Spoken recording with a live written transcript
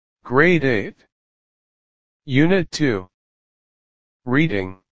Grade 8. Unit 2.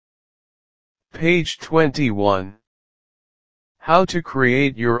 Reading. Page 21. How to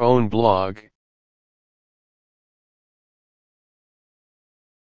create your own blog.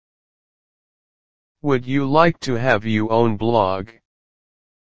 Would you like to have your own blog?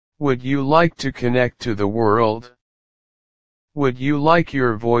 Would you like to connect to the world? Would you like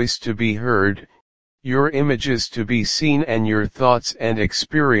your voice to be heard, your images to be seen, and your thoughts and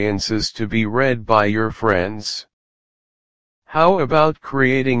experiences to be read by your friends? How about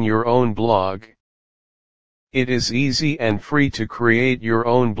creating your own blog? It is easy and free to create your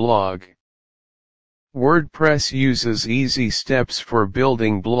own blog. WordPress uses easy steps for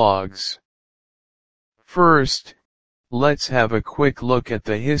building blogs. First, let's have a quick look at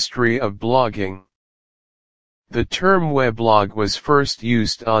the history of blogging. The term weblog was first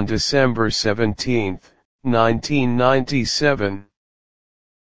used on December 17, 1997.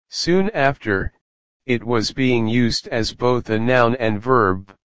 Soon after, it was being used as both a noun and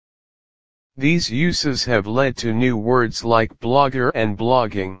verb. These uses have led to new words like blogger and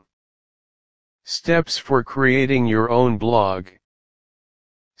blogging. Steps for creating your own blog.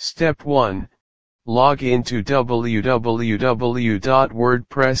 Step 1. Log into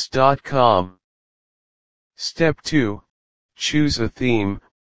www.wordpress.com. Step 2. Choose a theme.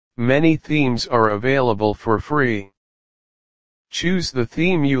 Many themes are available for free. Choose the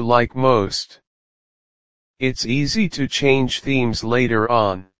theme you like most. It's easy to change themes later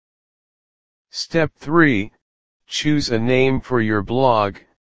on. Step 3. Choose a name for your blog.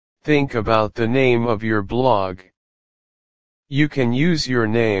 Think about the name of your blog. You can use your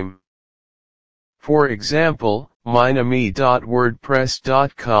name. For example,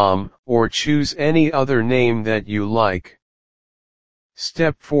 minami.wordpress.com, or choose any other name that you like.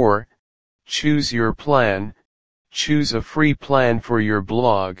 Step 4. Choose your plan. Choose a free plan for your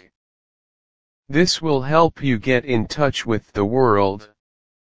blog. This will help you get in touch with the world.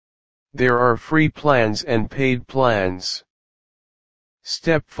 There are free plans and paid plans.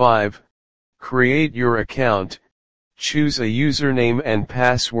 Step 5. Create your account. Choose a username and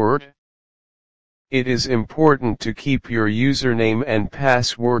password. It is important to keep your username and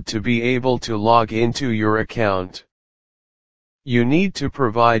password to be able to log into your account. You need to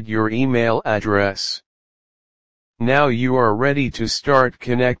provide your email address. Now you are ready to start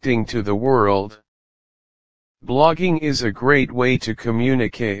connecting to the world. Blogging is a great way to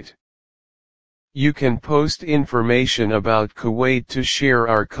communicate. You can post information about Kuwait to share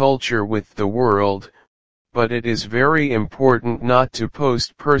our culture with the world, but it is very important not to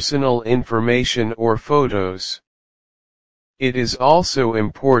post personal information or photos. It is also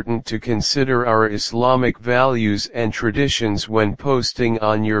important to consider our Islamic values and traditions when posting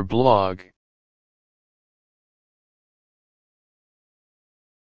on your blog.